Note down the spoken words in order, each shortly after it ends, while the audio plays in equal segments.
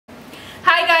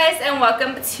guys, and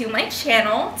welcome to my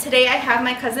channel. Today I have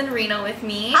my cousin Rena with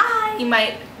me. Hi! You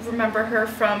might remember her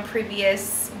from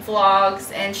previous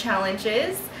vlogs and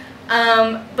challenges.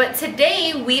 But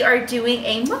today we are doing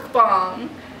a mukbang.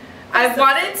 I've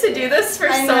wanted to do this for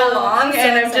so long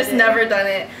and I've just never done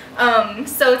it.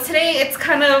 So today it's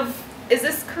kind of, is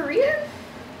this Korean?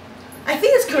 I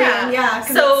think it's Korean, yeah.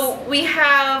 So we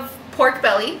have pork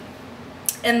belly,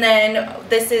 and then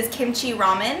this is kimchi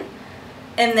ramen.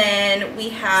 And then we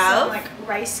have some, like,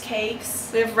 rice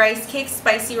cakes. We have rice cakes,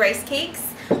 spicy rice cakes.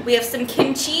 We have some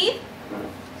kimchi.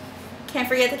 Can't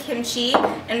forget the kimchi.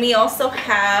 And we also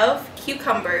have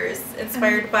cucumbers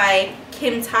inspired by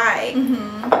Kim Thai.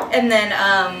 And then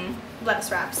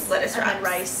lettuce wraps. And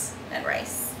rice. And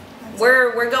rice.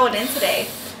 We're going in today.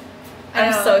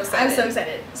 I'm so excited. I'm so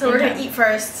excited. So we're gonna eat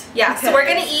first. Yeah, so we're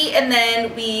gonna eat, and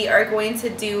then we are going to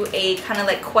do a kind of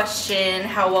like question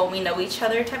how well we know each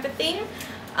other type of thing.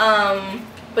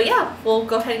 But yeah, we'll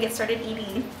go ahead and get started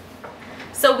eating.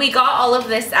 So we got all of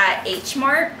this at H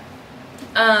Mart.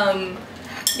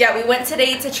 Yeah, we went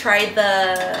today to try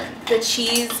the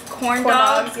cheese corn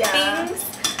dogs things.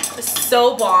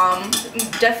 So bomb.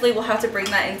 Definitely will have to bring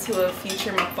that into a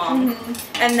future mukbang.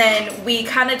 And then we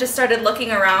kind of just started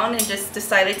looking around and just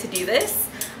decided to do this.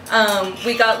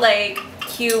 We got like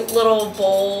cute little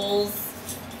bowls,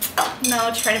 you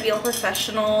know, trying to be all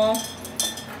professional,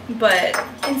 but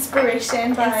inspired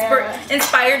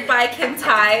by Kim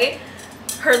Thai,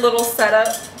 her little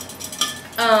setup.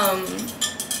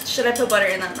 Should I put butter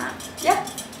in on that? Yeah.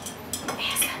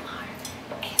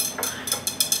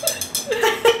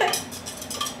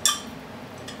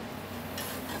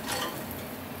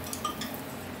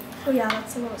 Oh yeah,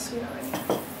 that's a little sweet already.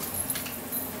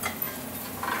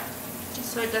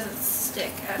 Just so it doesn't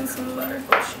stick, add some butter.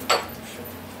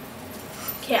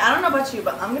 Okay, I don't know about you,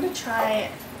 but I'm gonna try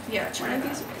one of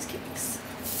these rice cakes.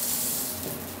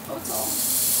 Oh, it's all.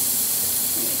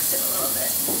 Mix it a little bit.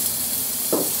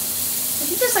 I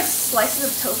think there's like slices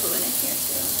of tofu in it here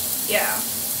too. Yeah.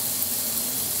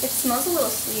 It smells a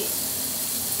little sweet.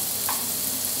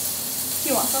 Do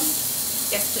you want some?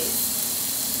 Yes, please.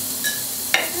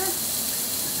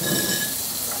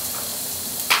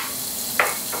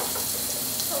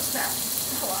 Oh snap.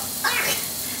 Hold on.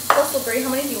 So slippery.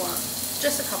 How many do you want?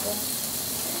 Just a couple.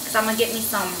 Because I'm going to get me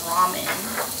some ramen.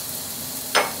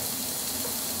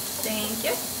 Thank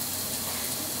you.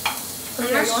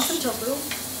 Okay, you want some tofu?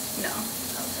 No.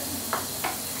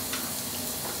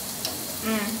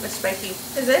 Okay. It's spicy.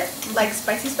 Is it? Like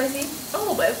spicy? A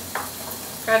little bit.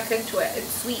 Gotta cook to it.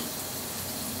 It's sweet.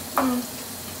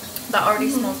 That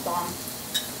already smells bomb.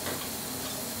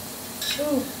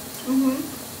 Ooh.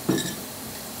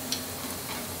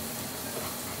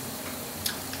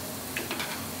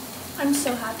 I'm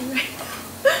so happy right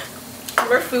now.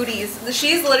 We're foodies.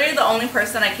 She's literally the only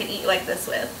person I can eat like this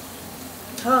with.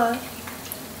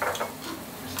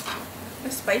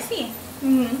 It's spicy.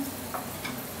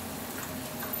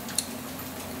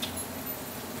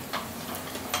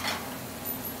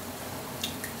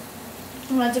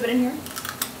 You want to dip it in here?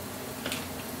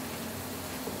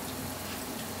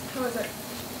 How is it?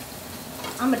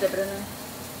 I'm gonna dip it in there.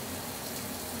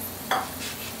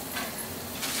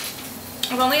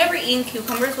 I've only ever eaten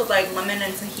cucumbers with like lemon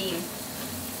and tahini.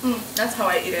 That's how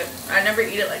I eat it. I never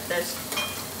eat it like this.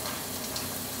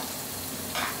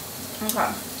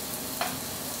 Okay.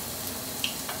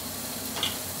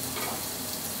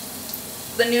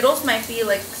 The noodles might be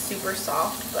like super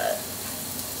soft, but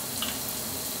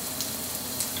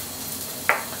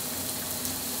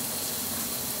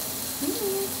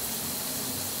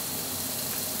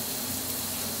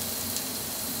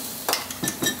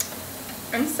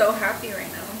I'm so happy right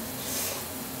now.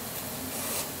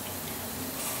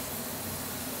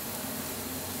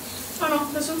 Oh no,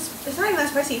 this one's, it's not even that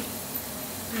spicy.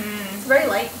 It's very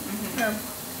light.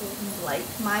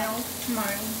 Mild. Oh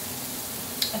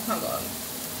my god.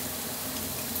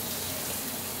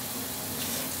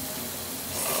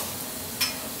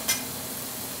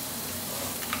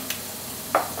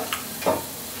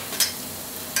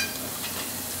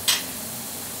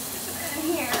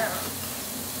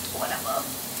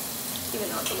 Even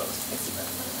though it's a little spicy, but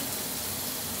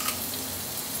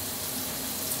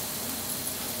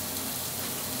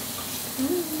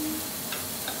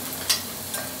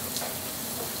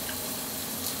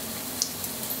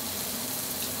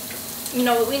You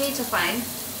know what we need to find?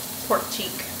 Pork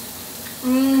cheek.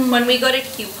 When we go to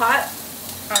Q-Pot,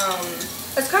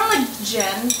 it's kind of like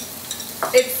Jen.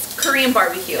 It's Korean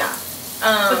barbecue. Yeah.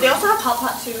 But they also have hot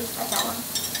pot too at that one.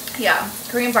 Yeah,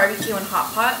 Korean barbecue and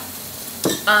hot pot.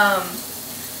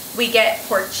 We get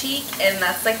pork cheek, and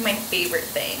that's like my favorite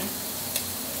thing.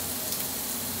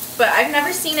 But I've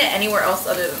never seen it anywhere else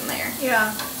other than there.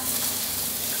 Yeah.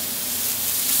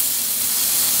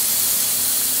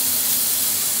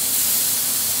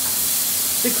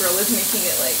 The girl is making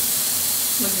it like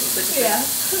yeah.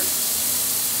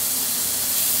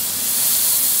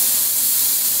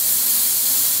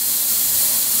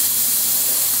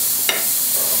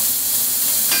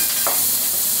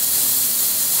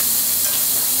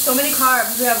 So many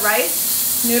carbs. We have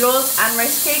rice, noodles, and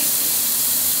rice cakes.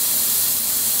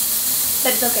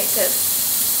 That's okay, because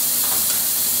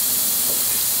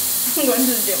I'm going to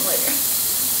the gym later.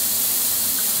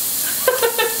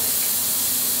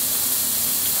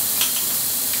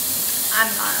 I'm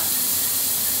not.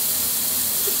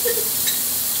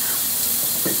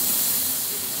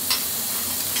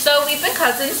 So we've been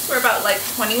cousins for about like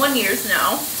 21 years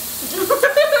now.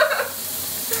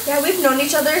 Yeah, we've known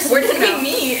each other since. Where did we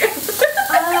meet? I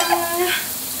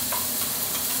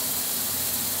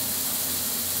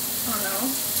don't know.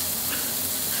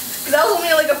 Because I was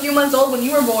only like a few months old when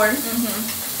you were born.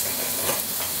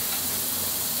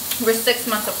 We're 6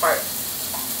 months apart.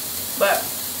 But,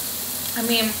 I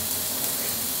mean,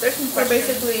 there's some We're questions.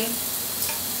 basically.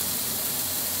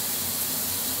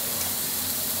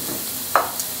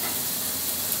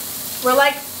 We're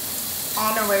like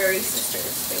honorary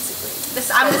sisters, basically.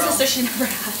 I'm the sister she never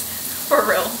had. For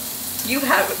real. You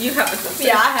have a sister.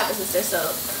 Yeah, I have a sister,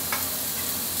 so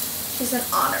she's an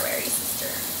honorary sister.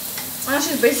 Well,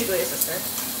 she's basically a sister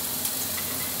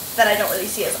that I don't really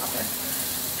see as often.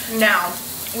 Now,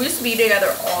 we used to be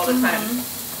together all the time.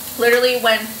 Literally,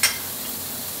 when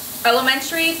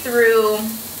elementary through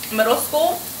middle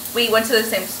school, we went to the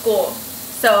same school.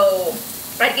 So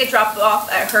I'd get dropped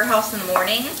off at her house in the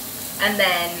morning, and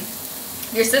then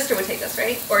your sister would take us,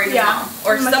 right? Or your mom.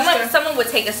 Or someone would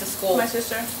take us to school. My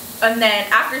sister. And then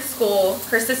after school,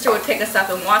 her sister would pick us up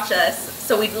and watch us.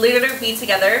 So we'd literally be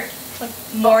together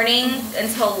morning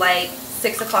until like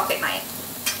 6 o'clock at night.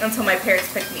 Until my parents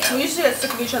picked me up. We used to get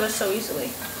sick of each other so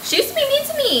easily. She used to be mean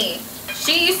to me.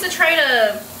 She used to try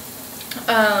to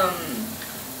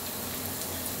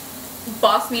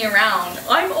boss me around.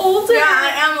 I'm older. Yeah,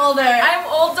 I am older. I'm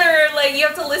older. Like, you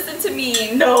have to listen to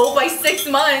me. No, by 6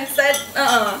 months. That,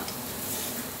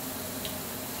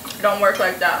 don't work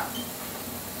like that.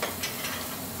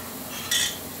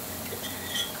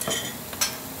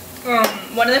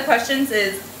 One of the questions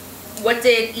is, what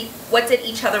did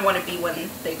each other want to be when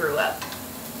they grew up?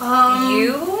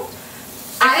 You?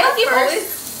 I feel like you've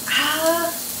always.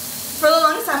 For the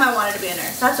longest time, I wanted to be a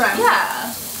nurse. That's what I'm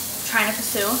trying to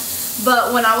pursue.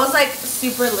 But when I was like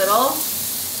super little,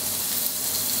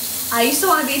 I used to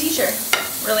want to be a teacher.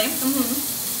 Really?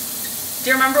 Do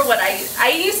you remember what I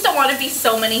used to want to be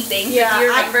so many things? Yeah. Do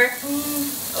you remember?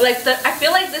 I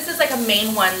feel like this is like a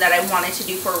main one that I wanted to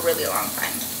do for a really long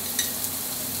time.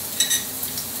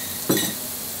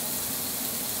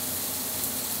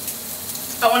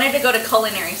 I wanted to go to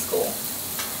culinary school.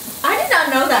 I did not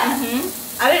know that.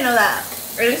 I didn't know that.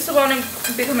 I used to want to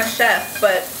become a chef,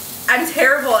 but I'm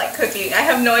terrible at cooking. I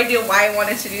have no idea why I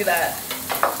wanted to do that.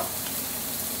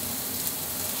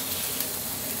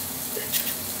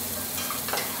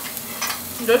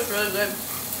 That's really good.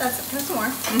 That's some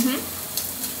more.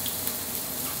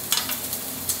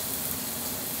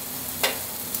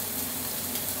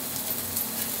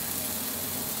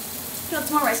 You want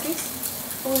some more rice cakes?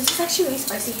 Oh, this is actually really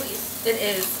spicy, please. It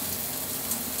is.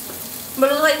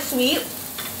 But it's like sweet,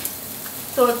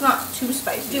 so it's not too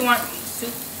spicy. Do you want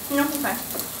soup? No, it's fine.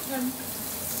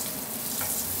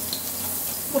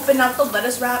 Whipping out the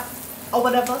lettuce wrap or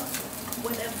whatever.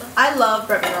 I love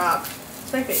bread and rock.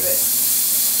 It's my favorite.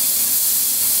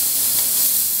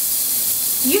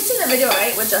 You've seen the video,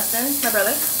 right, with Justin, my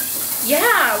brother?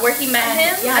 Yeah, where he met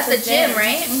him at the gym,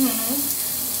 right?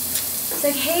 It's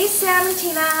like, hey, Sam and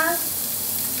Tina.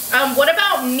 What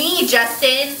about me,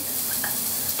 Justin?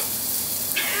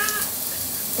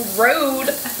 Rude.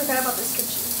 I forgot about this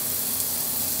kimchi.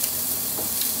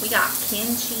 We got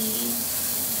kimchi.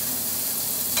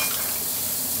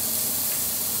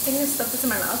 I'm gonna stuff this in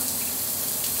my mouth.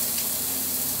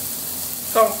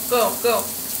 Go, go, go.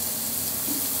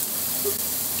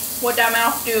 What that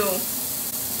mouth do?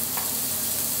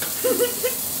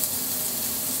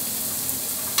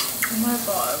 Oh my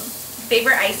god.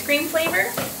 Favorite ice cream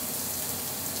flavor?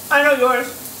 I know yours.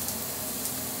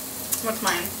 What's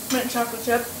mine? Mint chocolate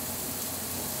chip.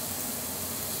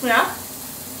 Yeah?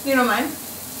 You know mine?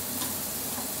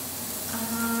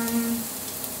 I'm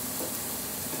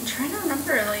trying to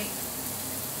remember, like,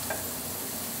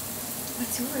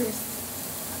 what's yours?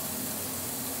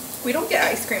 We don't get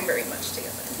ice cream very much together.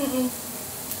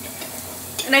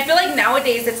 And I feel like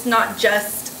nowadays it's not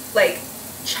just, like,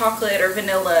 chocolate or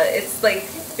vanilla. It's like,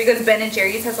 because Ben and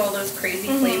Jerry's has all those crazy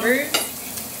flavors.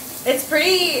 It's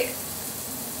pretty,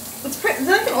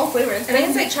 they're like an old flavor. I think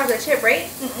it's like chocolate chip, right?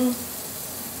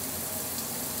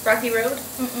 Rocky Road?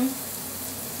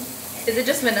 Is it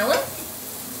just vanilla?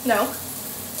 No.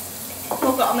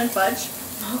 Mocha almond fudge.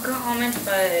 Mocha almond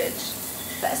fudge.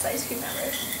 Best ice cream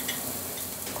ever.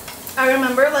 I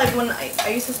remember like when I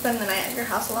used to spend the night at your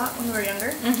house a lot when we were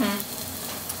younger.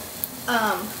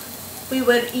 We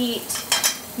would eat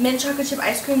mint chocolate chip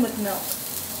ice cream with milk.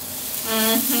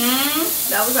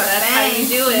 That was our That's thing. how you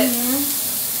do it.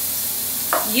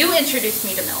 You introduced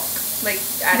me to milk. Like,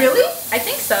 really? I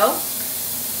think so.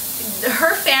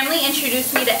 Her family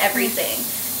introduced me to everything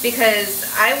because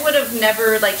I would have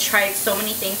never like tried so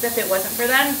many things if it wasn't for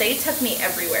them. They took me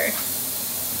everywhere.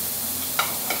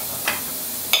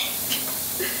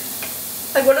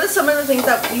 Like, what are some of the things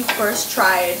that you first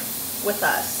tried with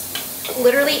us?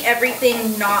 Literally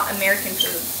everything not American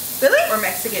food. Really? Or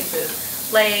Mexican food.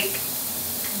 Like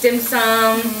dim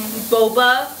sum,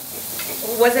 boba.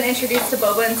 Wasn't introduced to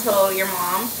boba until your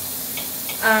mom.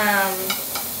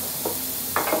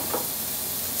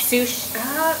 Sushi.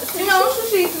 Sushi? No,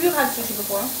 sushi. We've had sushi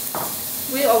before.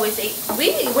 We always ate.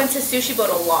 We went to Sushi Boat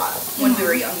a lot when we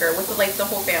were younger with like the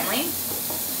whole family.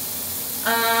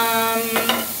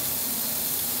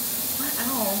 What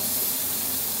else?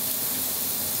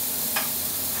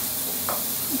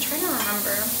 I'm trying to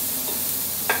remember.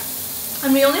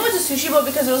 And we only went to Sushi Boat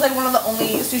because it was like one of the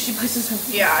only sushi places.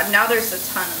 Yeah, now there's a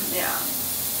ton. Yeah.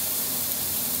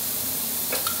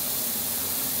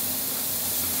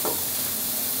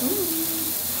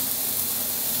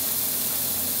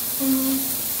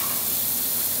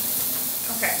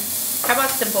 Okay. How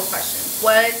about simple questions?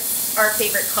 What's our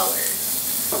favorite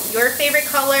colors? Your favorite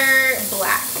color,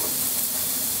 black.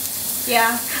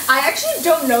 Yeah. I actually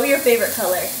don't know your favorite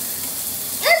color.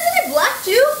 Isn't it black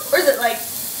too? Or is it like...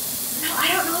 No, I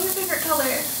don't know your favorite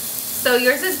color. So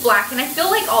yours is black, and I feel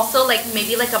like also like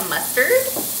maybe like a mustard?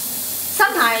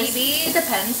 Sometimes. Maybe. It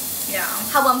depends. Yeah.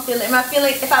 How I'm feeling.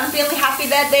 If I'm feeling happy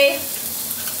that day,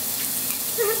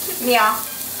 yeah.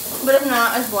 But if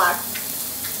not, it's black.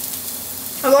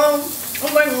 Hello?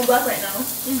 I'm wearing all black right now.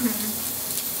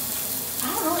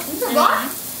 I don't know. Is it black?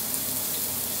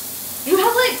 You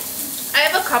have like... I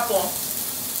have a couple.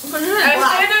 I I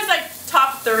would say there's like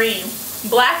top 3.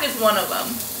 Black is one of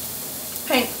them.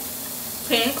 Pink.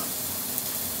 Pink?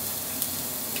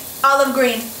 Olive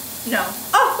green. No.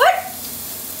 Oh, what?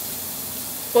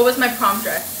 What was my prom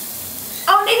dress?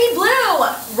 Oh, navy blue.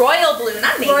 Royal blue,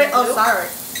 not navy blue. Oh, sorry.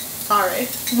 Sorry.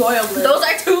 Royal blue. Those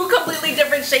are 2 completely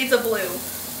different shades of blue.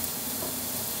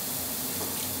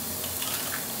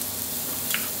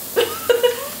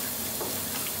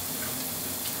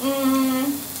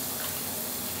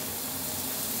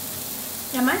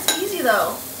 Yeah, mine's easy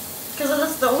though. Because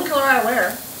that's the only color I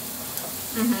wear.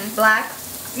 Black.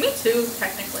 Me too,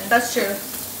 technically. That's true.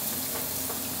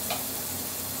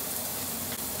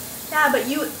 Yeah, but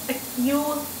you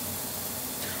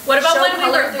What about show when we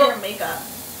color were through your makeup?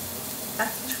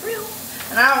 That's true.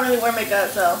 And I don't really wear makeup,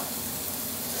 so.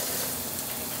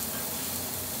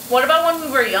 What about when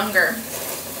we were younger?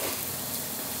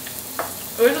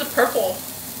 Yours was purple.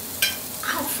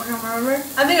 I don't fucking remember.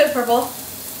 I think it was purple.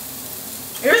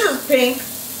 Yours was pink.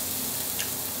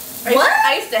 What?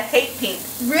 I used to hate pink.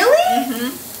 Really?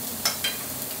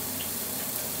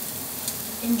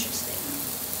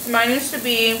 Interesting. Mine used to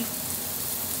be,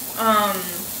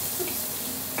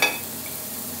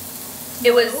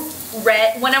 it was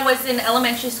red. When I was in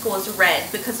elementary school, it was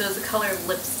red because it was the color of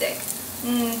lipstick.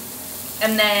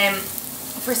 And then,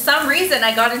 for some reason,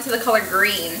 I got into the color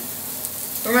green.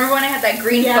 Remember when I had that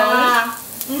green phone?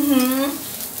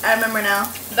 I remember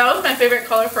now. That was my favorite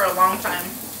color for a long time.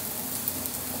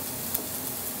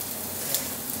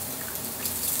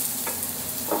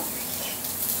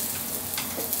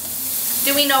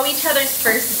 Do we know each other's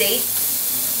first dates?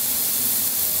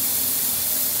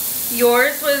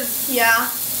 Yours was... Yeah.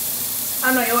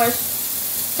 I know yours.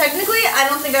 Technically, I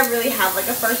don't think I really have like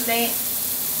a first date.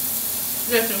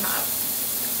 Yes, you have.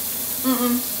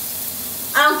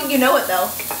 I don't think you know it though.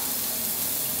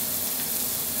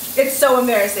 It's so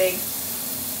embarrassing.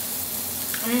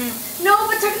 No,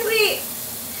 but technically,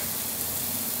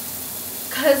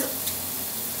 because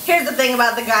here's the thing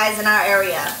about the guys in our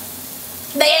area.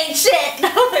 They ain't shit.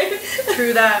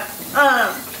 True that.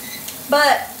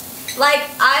 But like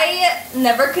I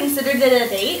never considered it a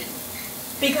date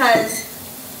because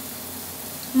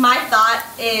my thought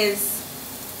is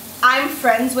I'm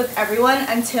friends with everyone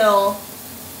until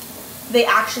they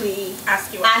actually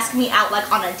ask me out like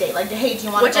on a date. Like, hey, do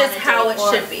you want to go on a date? Which is how it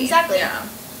should be. Exactly. Yeah.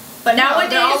 But nowadays,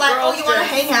 they're all like, oh, you want to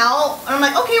hang out? And I'm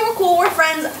like, okay, we're cool, we're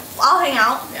friends. I'll hang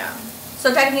out. Yeah.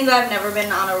 So technically, I've never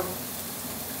been on a.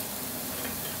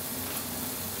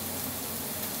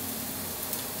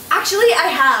 Actually, I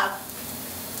have.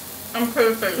 I'm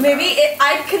pretty sure. Maybe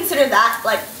I'd consider that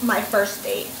like my first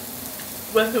date.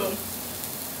 With who?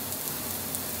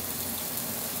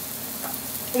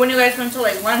 When you guys went to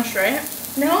like lunch, right?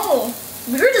 No,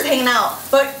 we were just hanging out,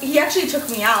 but he actually took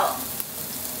me out.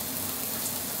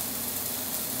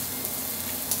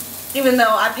 Even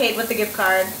though I paid with the gift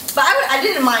card, but I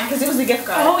didn't mind because it was a gift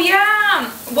card. Oh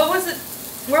yeah. What was it?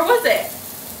 Where was it?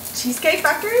 Cheesecake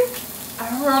Factory. I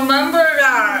remember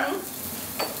that.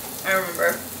 Mm-hmm. I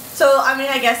remember. So I mean,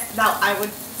 I guess that I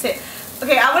would say,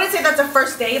 okay, I wouldn't say that's a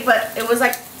first date, but it was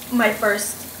like my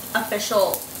first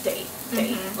official date,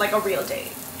 like a real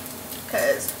date.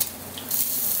 Cause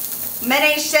men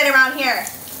ain't shit around here,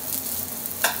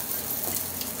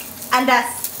 and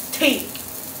that's tea.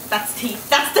 That's tea.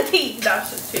 That's the tea. That's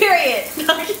the tea. Period.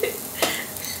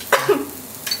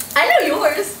 I know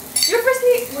yours. Your first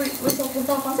date was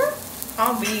Alfonso?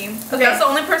 I'll be. Okay. That's the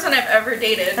only person I've ever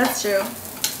dated. That's true.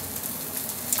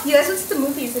 You guys went to the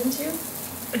movies, didn't you?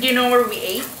 Do you know where we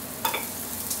ate?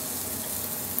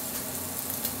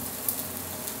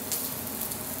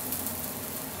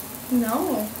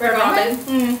 No. Red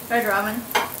Ramen. Red Ramen.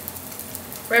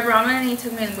 Red Ramen, and he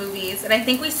took me to the movies, and I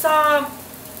think we saw.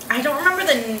 I don't remember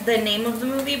the name of the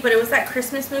movie, but it was that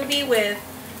Christmas movie with,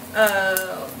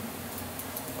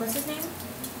 what's his name?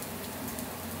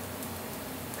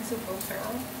 Is it Will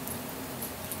Ferrell?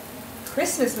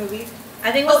 Christmas movie.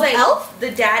 I think it was like Elf?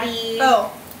 the daddy.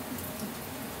 Oh,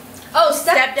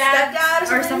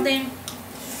 stepdad or something.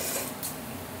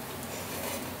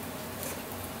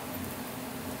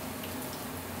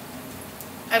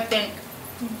 I think.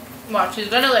 Watch, she's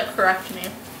gonna like correct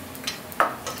me.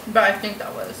 But I think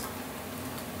that was.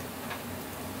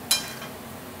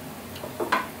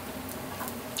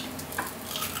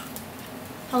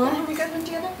 How long have you guys been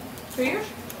together? 3 years?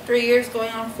 3 years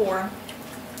going on 4.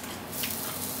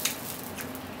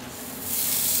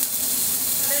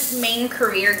 His main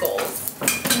career goals.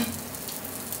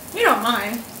 You don't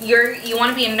mind. You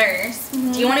want to be a nurse.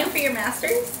 Do you want to go for your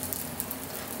master's?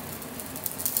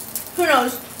 Who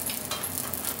knows?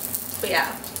 But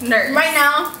yeah, nurse. Right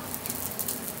now,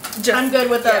 I'm good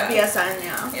with the yeah. BSN,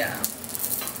 yeah. Yeah.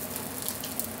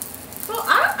 Well,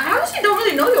 I honestly don't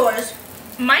really know yours.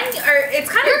 Mine are, it's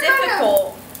kind of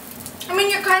difficult. I mean,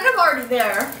 you're kind of already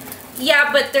there.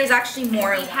 Yeah, but there's actually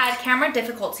more. We had camera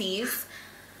difficulties,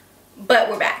 but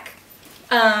we're back.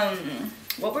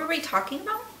 What were we talking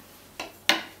about?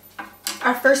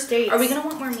 Our first date. Are we gonna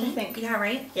want more meat? I think. Yeah,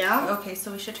 right? Yeah. Okay,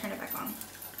 so we should turn it back on.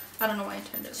 I don't know why I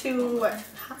turned it. To what?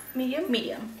 Medium?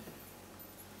 Medium.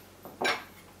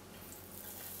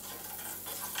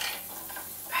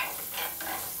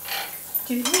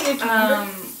 Do you think you can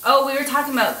Oh, we were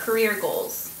talking about career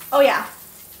goals. Oh, yeah.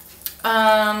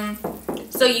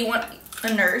 So you want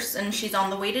a nurse, and she's on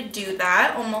the way to do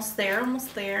that. Almost there,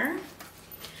 almost there.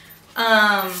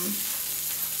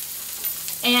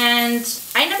 And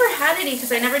I never had any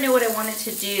because I never knew what I wanted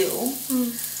to do.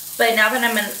 But now that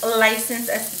I'm a licensed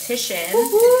esthetician,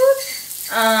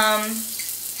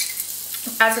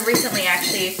 as of recently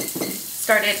actually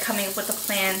started coming up with a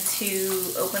plan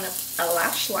to open up a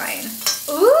lash line.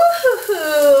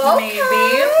 Ooh, maybe.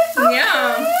 Okay.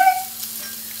 Yeah.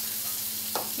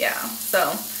 Yeah,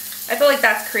 so I feel like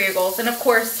that's career goals. And of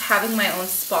course, having my own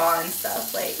spa and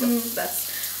stuff, like that's,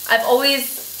 I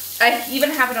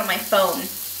even have it on my phone,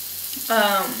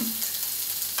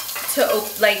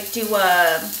 to like do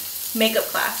a makeup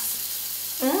class.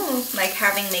 Like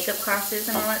having makeup classes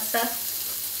and all that stuff.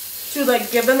 To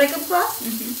like give a makeup class?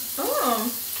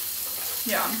 Oh.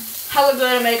 Yeah. Hella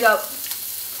good at makeup.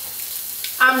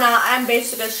 I'm not. I'm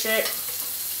basic as shit.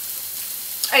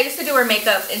 I used to do her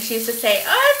makeup, and she used to say,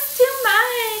 "Oh, it's too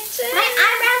much. My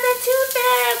eyebrows are too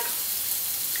thick."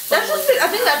 That's just. I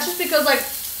think that's just because like,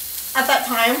 at that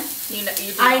time, you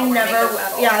did I not wear never. makeup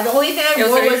at all. Yeah, the only thing I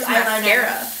wore was eyeliner.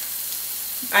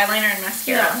 Eyeliner and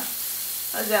mascara. Yeah.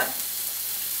 How's that?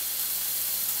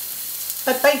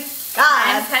 But thank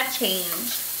God. Times have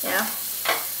changed. Yeah.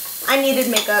 I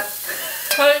needed makeup.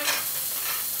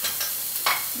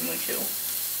 Me too.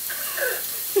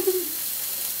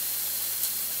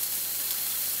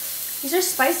 These are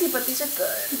spicy, but these are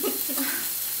good.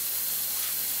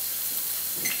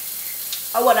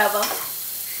 Oh, whatever.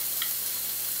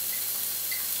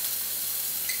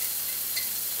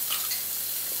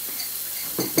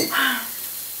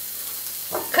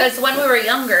 Because when we were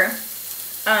younger,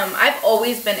 I've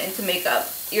always been into makeup.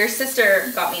 Your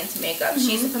sister got me into makeup.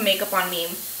 She used to put makeup on me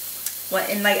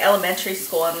in like elementary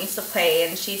school, and we used to play,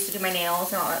 and she used to do my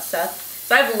nails and all that stuff.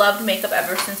 So I've loved makeup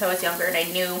ever since I was younger, and I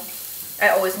knew I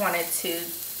always wanted to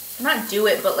not do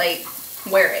it, but like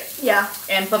wear it. Yeah.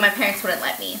 But my parents wouldn't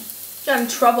let me. Got in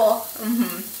trouble.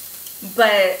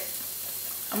 But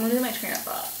I'm losing my train of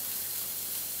thought.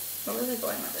 Where was I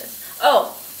going with this?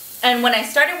 Oh, and when I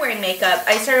started wearing makeup,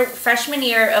 I started freshman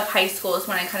year of high school is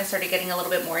when I kind of started getting a little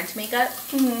bit more into makeup.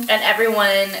 And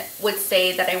everyone would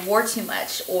say that I wore too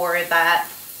much, or that,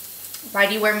 why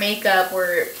do you wear makeup?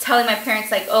 Or telling my parents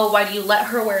like, oh, why do you let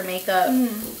her wear makeup?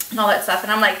 And all that stuff.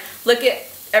 And I'm like, look at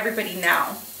everybody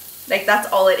now. Like, that's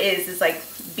all it is like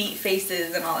beat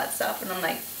faces and all that stuff. And I'm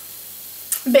like,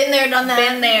 been there, done that.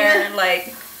 Been there.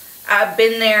 Like, I've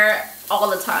been there all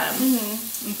the time.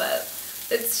 But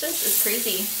it's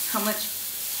crazy how much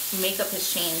makeup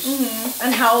has changed.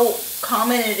 And how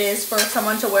common it is for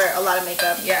someone to wear a lot of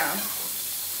makeup. Yeah.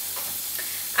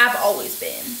 I've always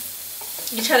been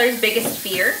each other's biggest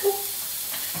fear.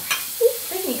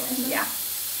 Yeah.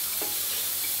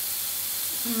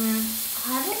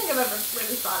 I don't think I've ever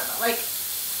really thought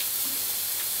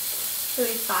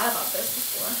about this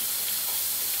before.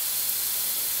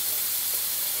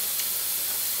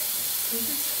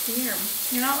 Biggest fear.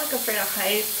 You're not like afraid of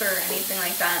heights or anything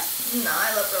like that. No,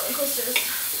 I love roller coasters.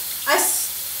 I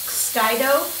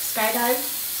skydive. Skydove.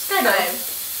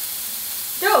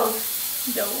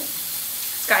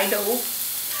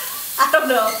 I don't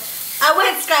know. I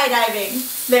went skydiving.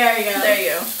 There you go. There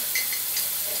you go.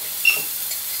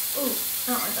 Ooh,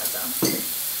 I don't like that sound.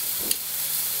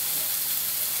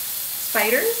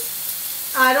 Spiders?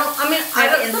 I don't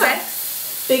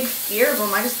insects? Big fear of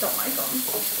them. I just don't like them.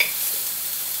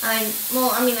 I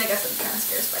guess I'm kind of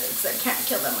scared of spiders because I can't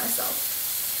kill them myself.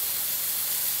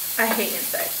 I hate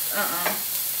insects.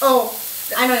 Oh,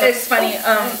 I know. It's funny.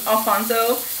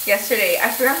 Alfonso yesterday,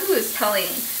 I forgot who he was telling,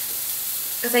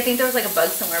 because I think there was like a bug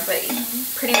somewhere, but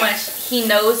pretty much he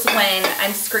knows when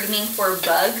I'm screaming for a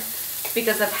bug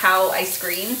because of how I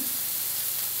scream.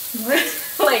 What?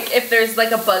 Like if there's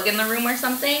like a bug in the room or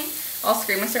something, I'll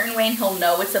scream a certain way and he'll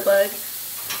know it's a bug.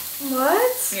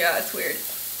 What? Yeah, it's weird.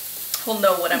 He'll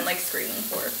know what I'm like screaming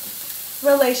for.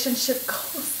 Relationship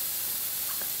goals.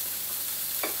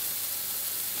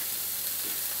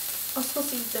 I was supposed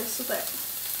to eat this with it.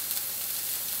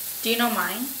 Do you know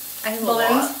mine? I have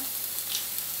balloons. A lot.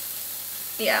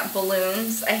 Yeah,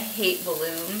 balloons. I hate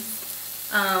balloons.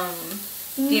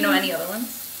 Do you know any other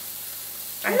ones?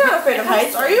 You're not afraid of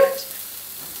heights, are you?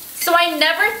 So I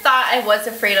never thought I was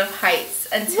afraid of heights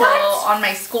until on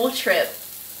my school trip.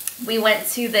 We went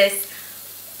to this,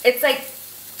 it's like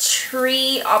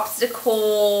tree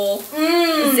obstacle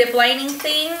ziplining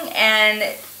thing,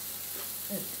 and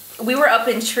we were up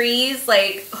in trees,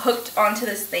 like hooked onto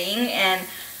this thing, and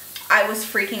I was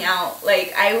freaking out.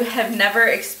 Like I have never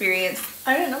experienced.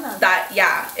 I didn't know that.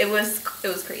 Yeah, it was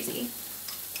crazy.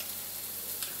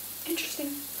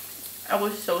 Interesting. I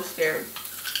was so scared.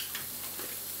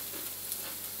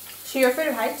 So you're afraid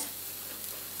of heights?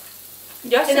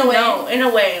 Yes, in a way. No, in a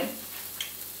way.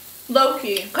 Low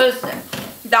key. Because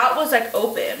that was like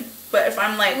open, but if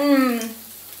I'm like,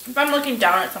 if I'm looking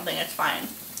down at something, it's fine.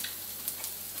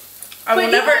 I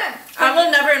will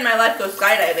never in my life go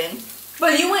skydiving.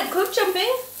 But you went cliff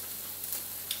jumping.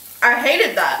 I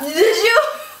hated that. Did you?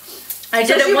 I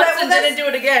did it once and didn't do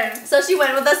it again. So she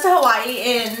went with us to Hawaii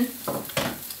in,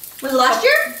 was it last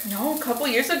year? No, a couple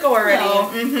years ago already.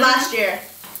 No, last year.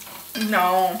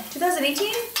 No.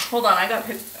 2018? Hold on, I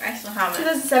still have it.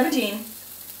 2017.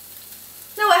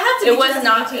 No, it had to be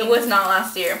 2018. It was not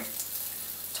last year.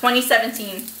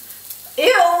 2017.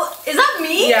 Ew, is that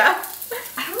me? Yeah.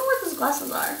 I don't know where those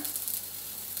glasses are.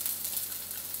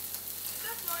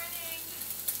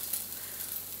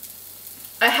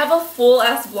 I have a full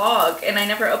ass vlog and I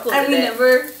never uploaded it.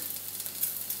 never.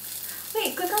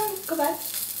 Wait, go back.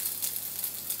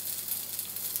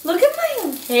 Look at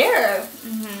my hair.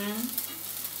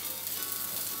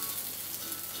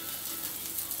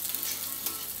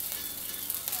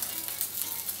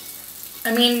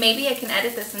 I mean, maybe I can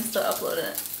edit this and still upload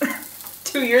it.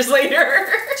 2 years later.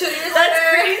 2 years later.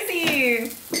 That's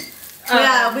crazy.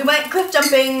 Yeah, we went cliff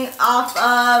jumping off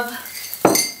of,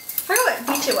 I forgot what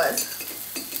beach it was.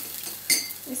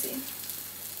 Let me see.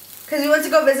 Because we went to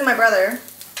go visit my brother.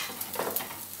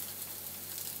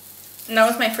 And that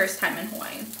was my first time in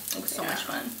Hawaii. It was so much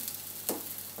fun.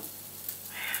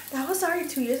 That was already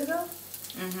 2 years ago?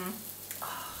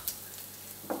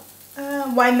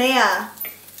 Waimea.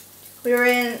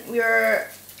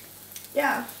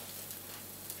 Yeah.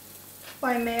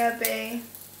 Waimea Bay.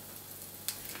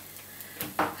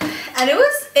 And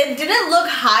it didn't look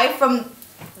high from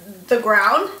the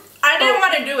ground. I didn't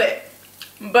want to do it,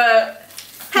 but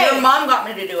your mom got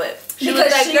me to do it. She was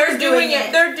like, they're doing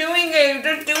it. They're doing it.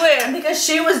 They're doing it. Because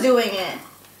she was doing it.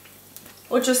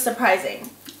 Which was surprising.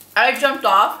 I jumped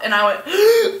off and I went.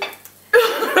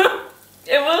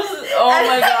 It was, oh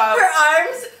my god. Her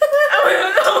arms.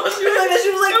 She was like this. She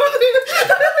was like.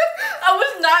 I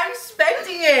was not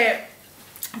expecting it.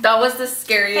 That was the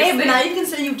scariest thing. Hey, but now you can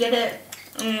say you did it.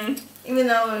 Mm. Even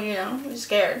though, you know, you're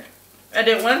scared. I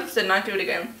did it once, did not do it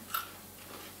again.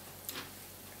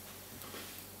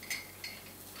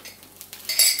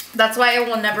 That's why I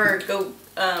will never go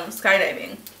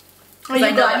skydiving. Are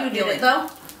you glad you did it though?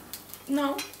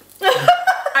 No.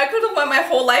 I could have went my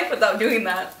whole life without doing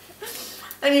that.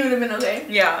 And you would have been okay?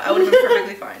 Yeah, I would have been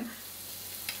perfectly fine.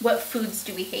 What foods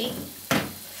do we hate?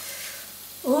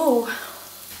 Ooh.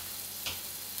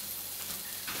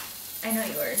 I know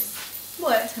yours.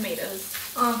 What? Tomatoes.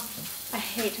 Oh, I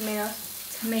hate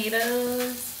tomatoes.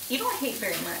 Tomatoes. You don't hate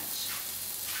very much.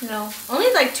 No.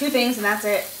 Only like 2 things and that's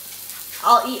it.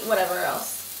 I'll eat whatever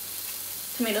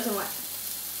else. Tomatoes and what?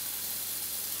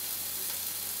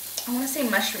 I want to say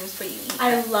mushrooms, but you eat them.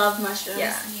 I love mushrooms.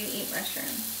 Yeah, you eat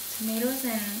mushrooms. Tomatoes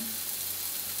and...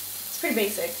 It's pretty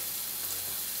basic.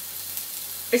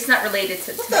 It's not related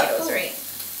to tomatoes, right?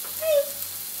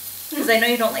 Because I know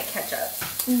you don't like ketchup.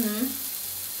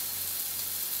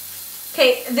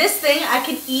 Okay, this thing I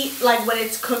can eat like when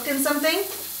it's cooked in something.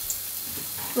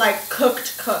 Like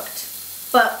cooked.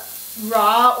 But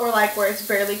raw or like where it's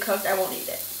barely cooked, I won't eat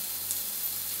it.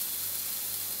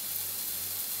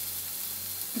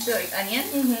 Is it like onion?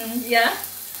 Yeah?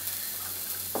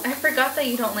 I forgot that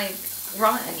you don't like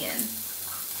raw onion.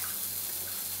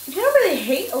 You don't really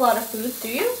hate a lot of foods, do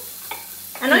you?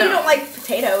 I know you don't like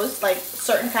potatoes, like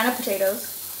certain kind of potatoes.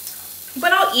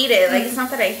 But I'll eat it. Like, it's not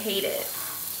that I hate it.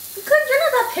 Because you're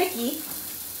not that picky.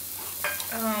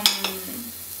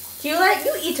 Do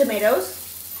you eat tomatoes?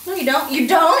 No, you don't. You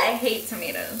don't? I hate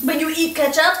tomatoes. But you eat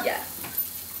ketchup? Yeah.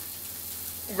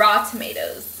 Raw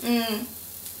tomatoes.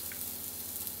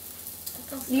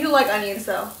 You like onions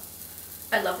though.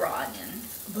 I love raw onions.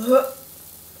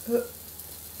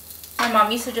 My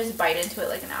mom used to just bite into it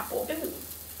like an apple. Ooh.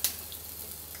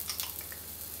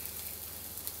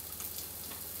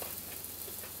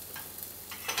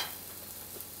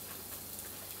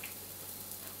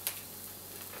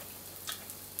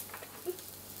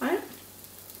 What?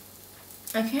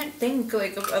 I can't think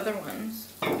like of other ones.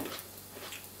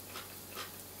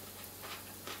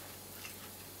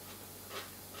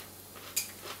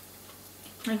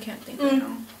 I can't think right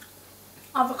now.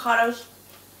 Avocados.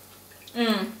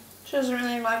 She doesn't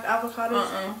really like avocados.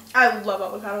 I love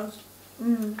avocados.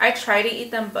 I try to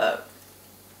eat them, but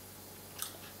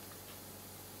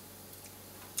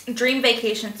dream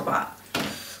vacation spot.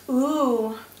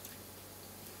 Ooh.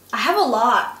 I have a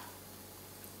lot.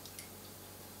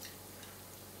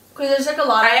 Cause there's like a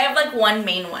lot. I have like one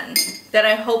main one that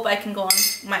I hope I can go on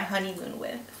my honeymoon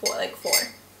with for.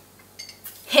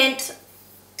 Hint.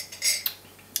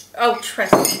 Oh,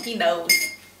 trust me, he knows.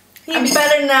 He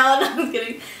better know. No, I'm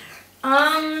kidding.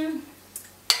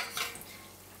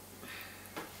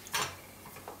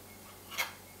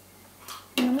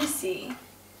 Let me see.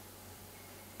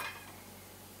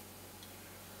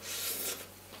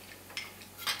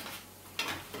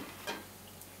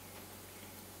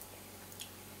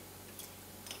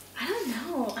 I don't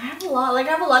know. I have a lot. Like, I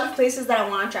have a lot of places that I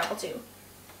want to travel to.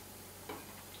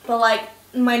 But, like,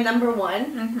 my number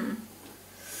one.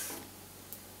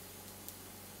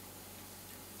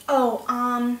 Oh,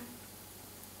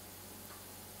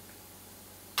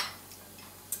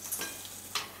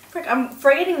 frick, I'm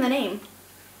forgetting the name.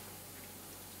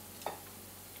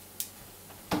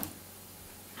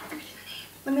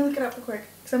 Let me look it up real quick,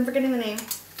 because I'm forgetting the name.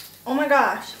 Oh my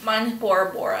gosh. Mine's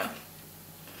Bora Bora.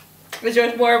 Is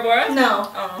yours Bora Bora?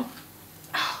 No. Oh.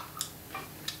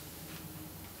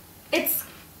 It's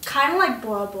kind of like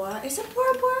Bora Bora. Is it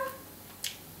Bora Bora?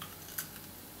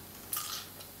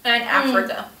 And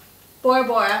Africa. Bora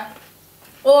Bora.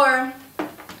 Or...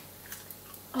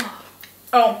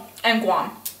 Oh, and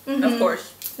Guam. Of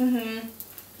course.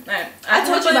 I I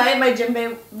told you about it. My gym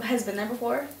babe has been there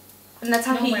before. And that's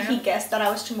how he guessed that I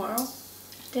was tomorrow.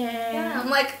 Dang. Yeah, I'm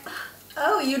like,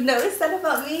 oh, you noticed that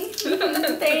about me?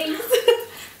 Thanks.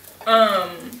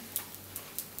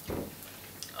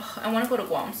 I want to go to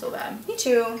Guam so bad. Me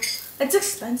too. It's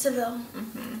expensive though.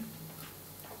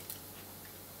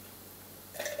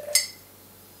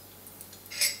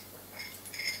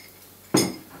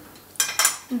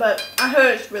 But I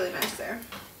heard it's really nice there.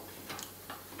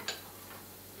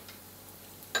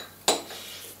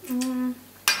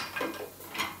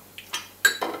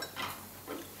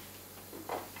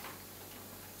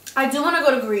 I do want to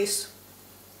go to Greece.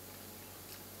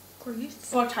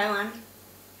 Greece? Or Thailand.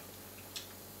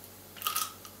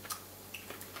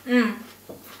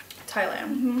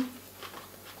 Thailand.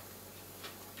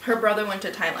 Her brother went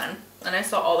to Thailand, and I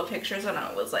saw all the pictures, and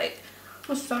I was like, It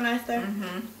was so nice there.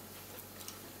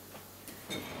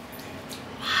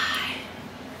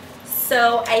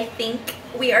 So I think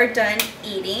we are done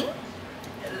eating.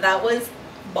 That was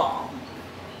bomb.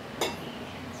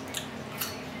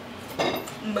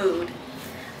 Mood.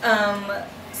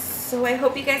 So I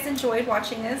hope you guys enjoyed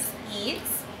watching us eat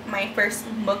my first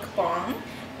mukbang,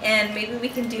 and maybe we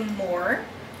can do more.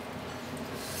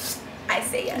 I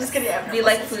say yes. I'm just kidding. We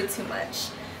like food too much.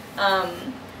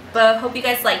 But hope you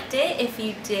guys liked it. If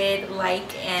you did,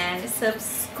 like and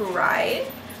subscribe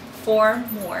for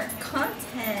more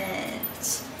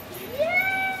content.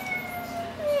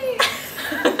 Yay!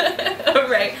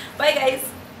 Alright, bye guys.